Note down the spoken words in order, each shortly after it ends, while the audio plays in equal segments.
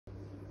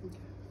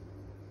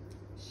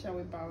Shall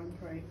we bow and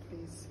pray,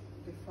 please,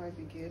 before I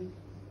begin?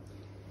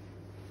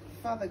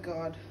 Father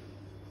God,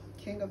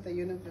 King of the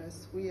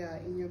universe, we are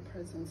in your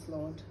presence,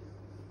 Lord.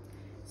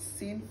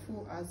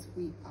 Sinful as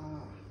we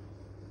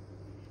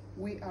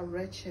are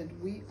wretched,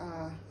 we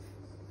are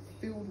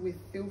filled with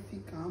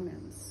filthy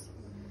garments.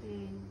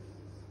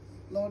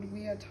 Lord,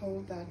 we are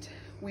told that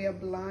we are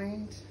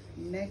blind,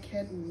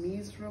 naked,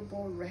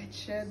 miserable,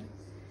 wretched,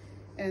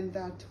 and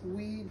that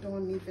we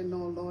don't even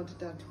know, Lord,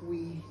 that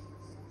we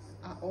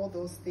are all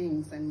those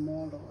things and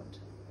more, Lord.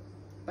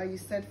 But you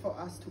said for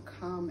us to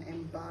come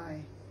and buy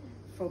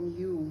from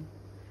you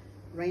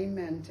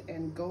raiment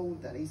and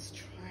gold that is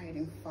tried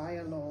in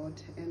fire,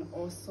 Lord, and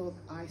also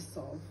eye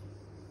salve.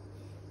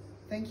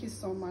 Thank you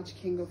so much,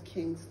 King of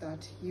Kings,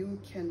 that you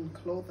can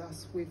clothe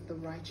us with the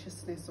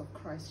righteousness of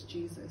Christ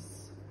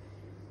Jesus.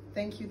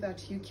 Thank you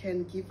that you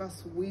can give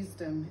us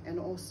wisdom and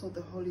also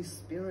the Holy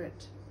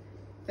Spirit.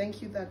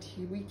 Thank you that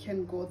we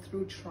can go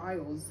through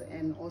trials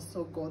and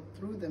also go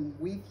through them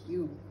with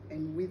you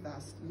and with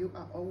us. You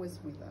are always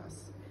with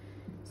us.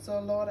 So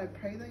Lord, I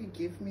pray that you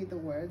give me the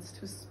words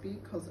to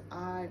speak, because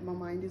my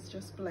mind is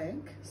just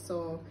blank.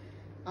 So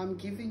I'm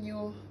giving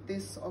you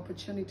this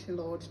opportunity,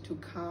 Lord, to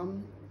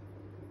come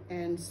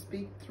and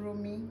speak through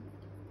me,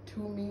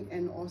 to me,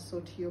 and also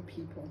to your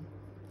people.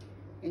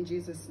 In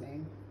Jesus'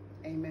 name,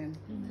 amen.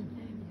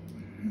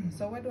 Amen.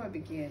 So where do I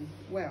begin?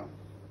 Well,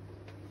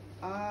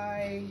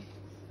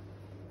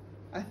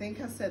 I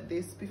think I said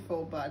this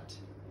before, but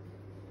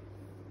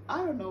I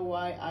don't know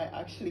why I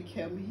actually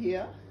came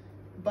here.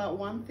 But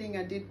one thing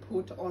I did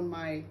put on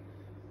my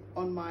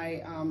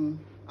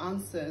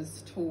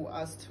answers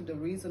as to the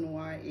reason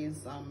why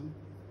is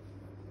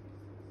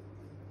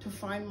to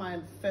find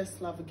my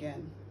first love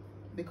again,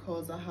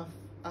 because I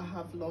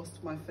have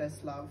lost my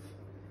first love,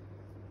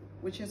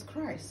 which is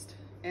Christ,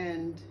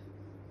 and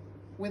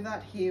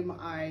without him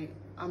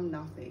I'm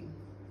nothing.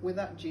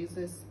 Without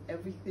Jesus,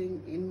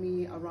 everything in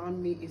me,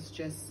 around me, is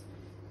just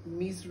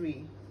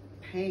misery,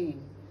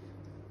 pain.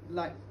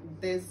 Like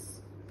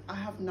I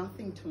have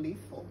nothing to live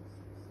for.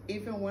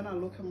 Even when I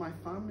look at my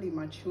family,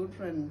 my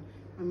children,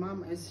 my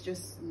mom, is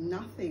just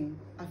nothing.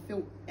 I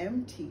feel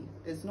empty.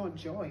 There's no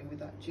joy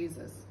without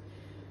Jesus.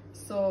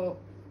 So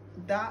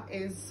that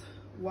is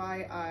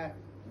why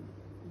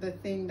the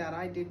thing that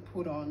I did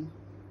put on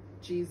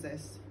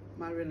Jesus,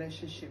 my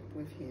relationship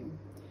with him.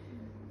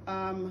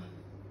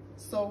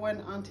 So when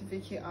Auntie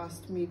Vicky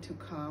asked me to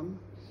come,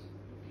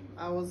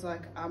 I was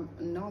like,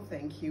 no,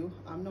 thank you.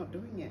 I'm not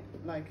doing it.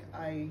 Like,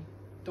 I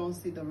don't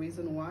see the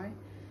reason why.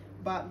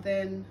 But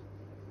then,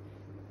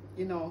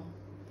 you know,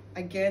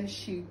 again,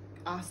 she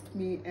asked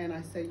me, and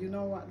I said, you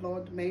know what,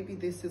 Lord, maybe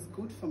this is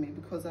good for me,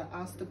 because I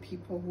asked the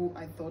people who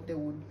I thought they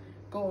would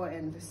go,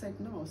 and they said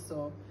no.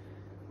 So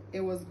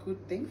it was a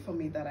good thing for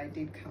me that I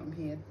did come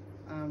here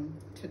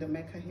to the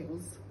Mecca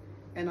Hills.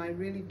 And I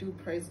really do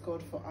praise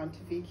God for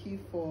Auntie Vicky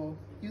for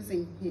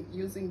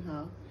using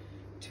her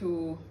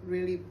to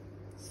really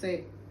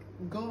say,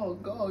 go,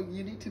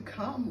 you need to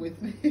come with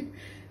me.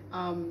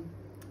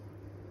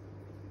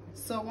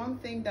 So one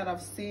thing that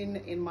I've seen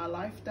in my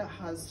life that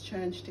has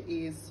changed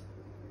is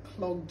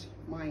clogged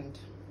mind.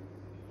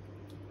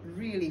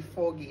 Really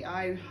foggy.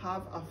 I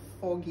have a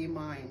foggy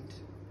mind,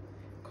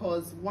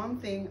 because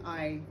one thing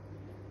I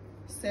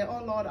say,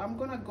 oh Lord, I'm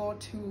gonna go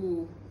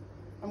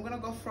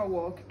for a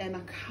walk, and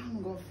I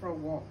can't go for a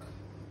walk.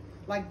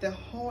 Like the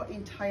whole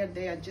entire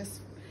day,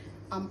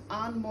 I'm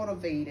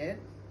unmotivated.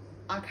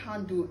 I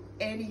can't do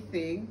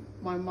anything.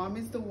 My mom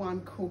is the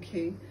one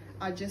cooking.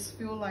 I just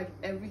feel like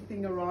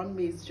everything around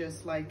me is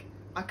just like,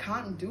 I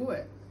can't do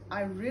it.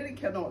 I really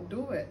cannot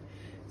do it.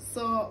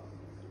 So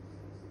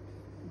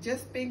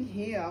just being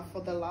here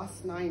for the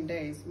last 9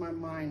 days, my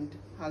mind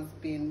has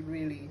been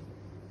really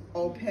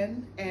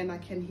open, and I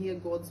can hear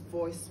God's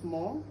voice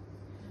more.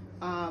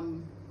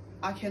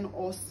 I can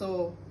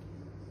also,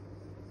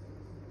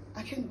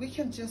 we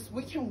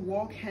can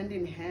walk hand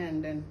in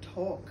hand and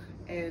talk,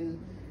 and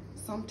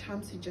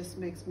sometimes he just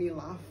makes me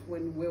laugh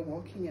when we're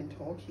walking and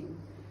talking.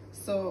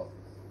 So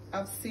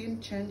I've seen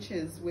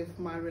changes with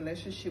my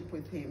relationship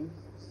with him,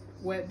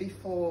 where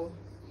before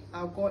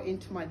I'll go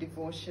into my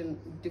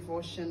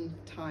devotion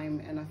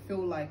time and I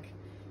feel like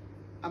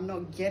I'm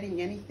not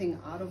getting anything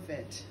out of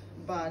it,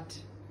 but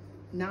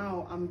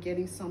now I'm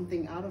getting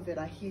something out of it.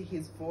 I hear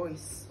his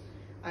voice.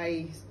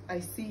 I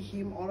see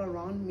him all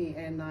around me,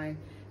 and I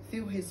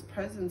feel his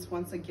presence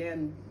once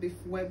again,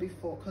 where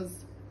before,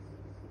 because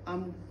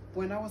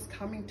when I was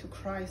coming to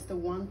Christ, the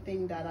one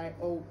thing that I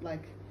owed,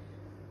 like,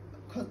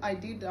 because I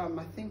did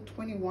I think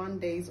 21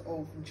 days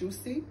of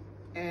juicing,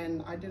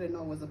 and I didn't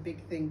know it was a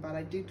big thing, but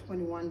I did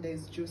 21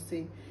 days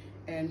juicing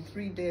and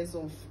 3 days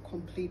of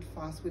complete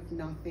fast with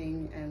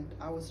nothing, and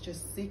I was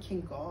just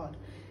seeking God.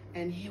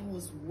 And he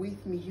was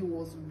with me. He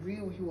was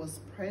real. He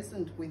was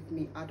present with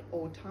me at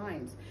all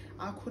times.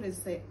 I couldn't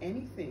say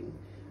anything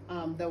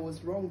that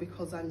was wrong,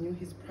 because I knew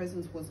his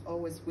presence was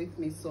always with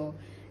me. So,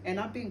 and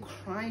I've been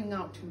crying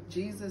out to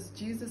Jesus,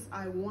 Jesus,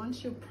 I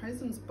want your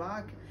presence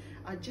back.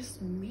 I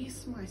just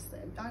miss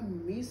myself. I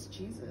miss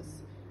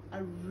Jesus. I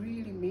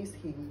really miss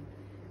him.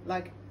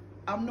 Like,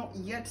 I'm not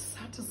yet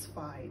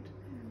satisfied.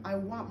 I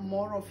want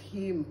more of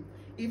him,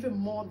 even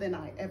more than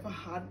I ever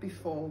had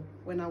before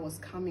when I was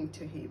coming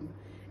to him.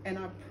 And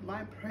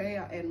my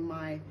prayer and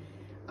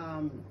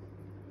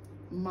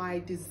my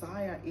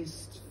desire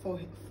is for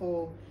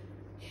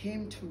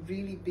him to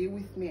really be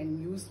with me and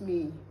use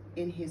me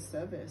in his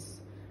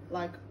service.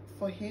 Like,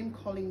 for him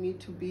calling me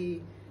to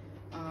be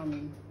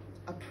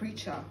a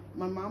preacher.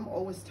 My mom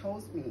always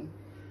tells me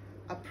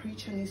a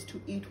preacher needs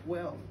to eat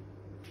well.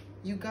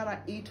 You gotta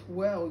eat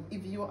well.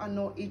 If you are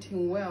not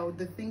eating well,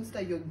 the things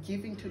that you're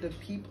giving to the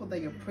people that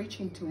you're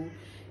preaching to,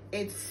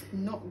 it's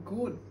not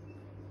good.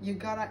 You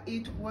gotta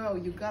eat well.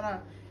 You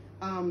gotta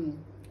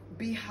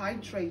be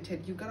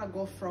hydrated. You gotta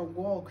go for a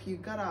walk. You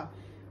gotta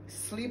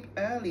sleep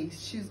early.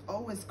 She's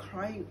always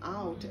crying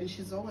out and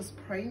she's always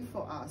praying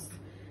for us.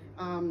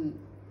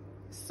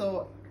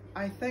 So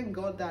I thank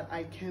God that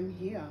I came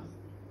here.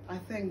 I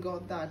thank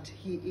God that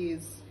he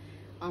is,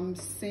 I'm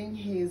seeing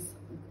his,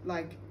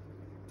 like,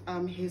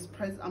 his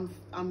presence.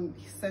 I'm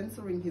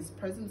sensing his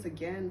presence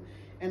again.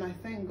 And I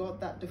thank God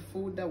that the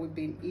food that we've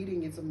been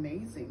eating is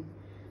amazing.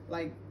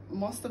 Like,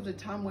 most of the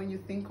time when you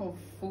think of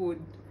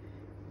food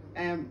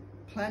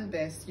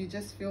plant-based, you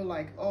just feel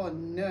like, oh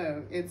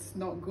no, it's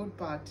not good,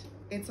 but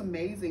it's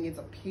amazing, it's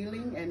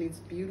appealing, and it's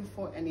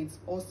beautiful, and it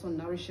also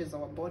nourishes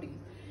our body.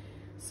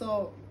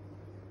 So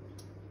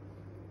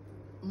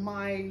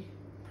my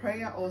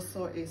prayer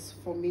also is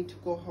for me to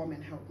go home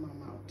and help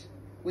mom out.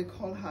 We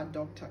call her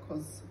doctor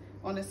because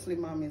honestly,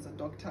 mom is a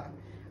doctor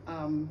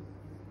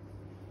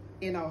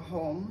in our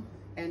home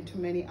and to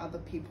many other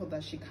people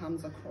that she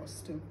comes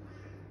across to.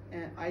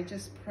 And I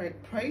just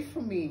pray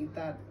for me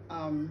that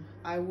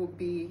I will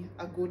be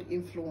a good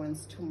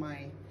influence to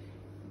my,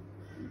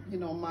 you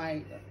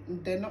know,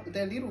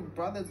 they're little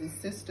brothers and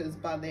sisters,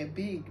 but they're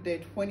big. They're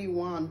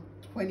 21,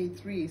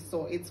 23.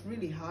 So it's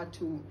really hard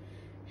to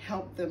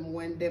help them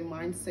when their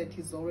mindset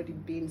is already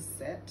being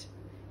set.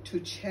 To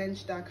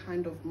change that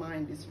kind of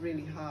mind is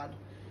really hard.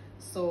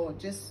 So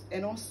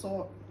and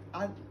also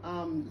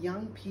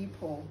young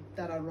people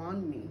that are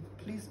around me,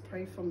 please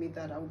pray for me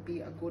that I'll be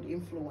a good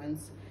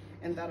influence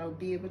and that I'll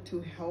be able to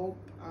help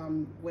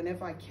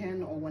whenever I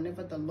can, or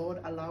whenever the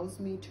Lord allows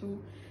me to,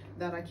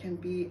 that I can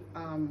be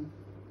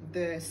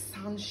the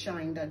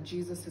sunshine that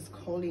Jesus is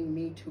calling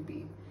me to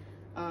be.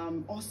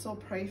 Also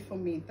pray for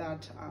me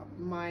that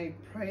my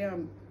prayer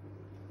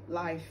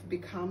life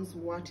becomes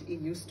what it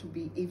used to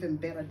be, even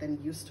better than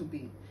it used to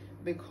be,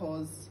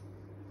 because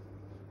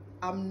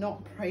I'm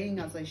not praying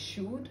as I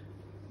should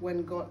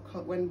when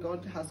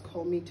God has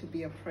called me to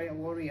be a prayer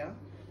warrior.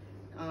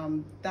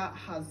 That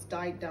has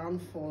died down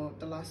for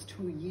the last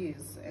 2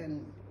 years,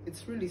 and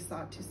it's really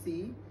sad to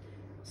see.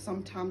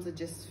 Sometimes I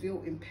just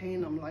feel in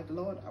pain. I'm like,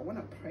 Lord, I want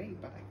to pray,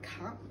 but I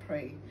can't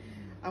pray.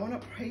 I want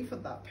to pray for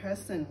that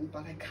person,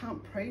 but I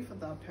can't pray for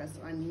that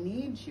person. I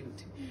need you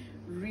to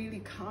really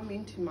come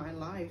into my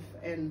life.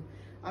 And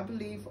I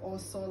believe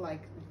also,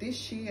 like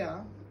this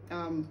year,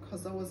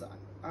 because I was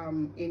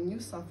in New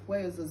South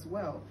Wales as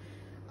well,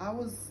 I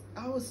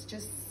was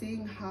just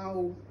seeing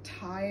how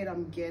tired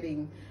I'm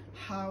getting,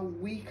 how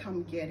weak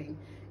I'm getting.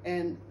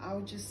 And I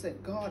would just say,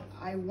 God,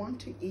 I want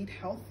to eat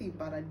healthy,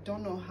 but I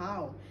don't know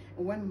how.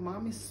 And when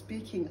mom is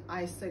speaking,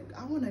 I said,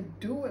 I want to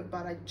do it,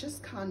 but I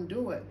just can't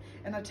do it.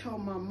 And I tell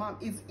my mom,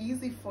 it's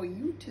easy for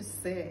you to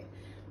say,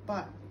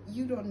 but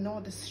you don't know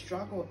the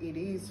struggle it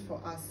is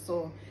for us.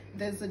 So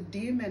there's a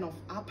demon of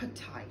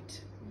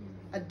appetite,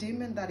 a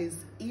demon that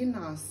is in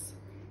us.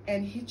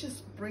 And he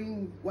just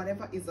brings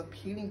whatever is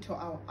appealing to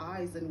our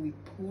eyes, and we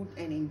put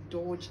and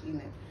indulge in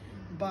it.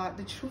 But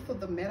the truth of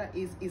the matter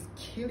is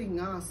killing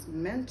us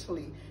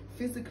mentally,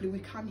 physically. We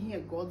can't hear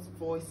God's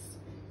voice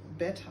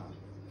better.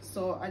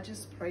 So I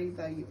just pray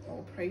that you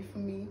all pray for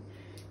me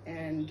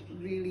and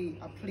really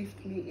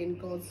uplift me in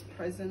God's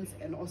presence,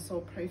 and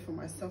also pray for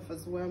myself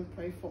as well, and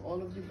pray for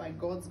all of you by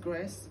God's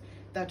grace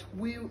that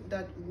we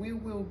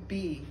will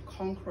be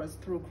conquerors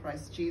through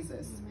Christ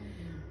Jesus.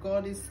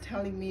 God is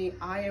telling me,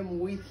 I am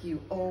with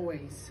you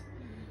always.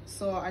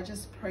 So I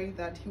just pray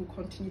that he'll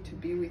continue to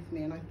be with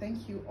me. And I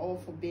thank you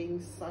all for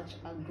being such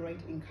a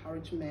great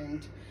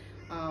encouragement.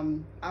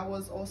 I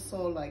was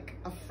also like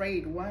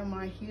afraid, why am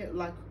I here?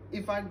 Like,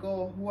 if I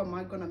go, who am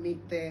I gonna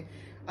meet there?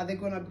 Are they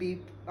gonna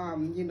be,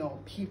 you know,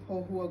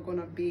 people who are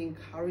gonna be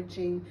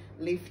encouraging,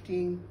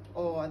 lifting,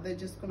 or are they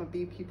just gonna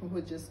be people who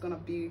are just gonna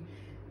be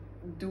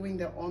doing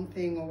their own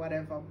thing or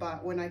whatever?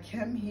 But when I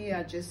came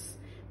here, just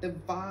the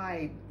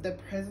vibe, the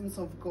presence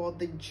of God,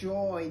 the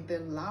joy, the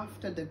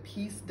laughter, the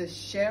peace, the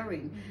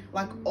sharing,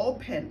 like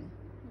open.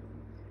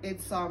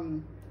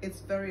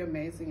 It's very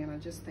amazing, and I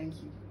just thank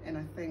you. And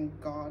I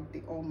thank God,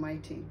 the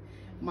Almighty,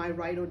 my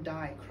ride or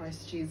die,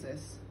 Christ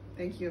Jesus.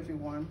 Thank you,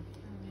 everyone.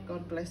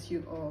 God bless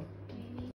you all.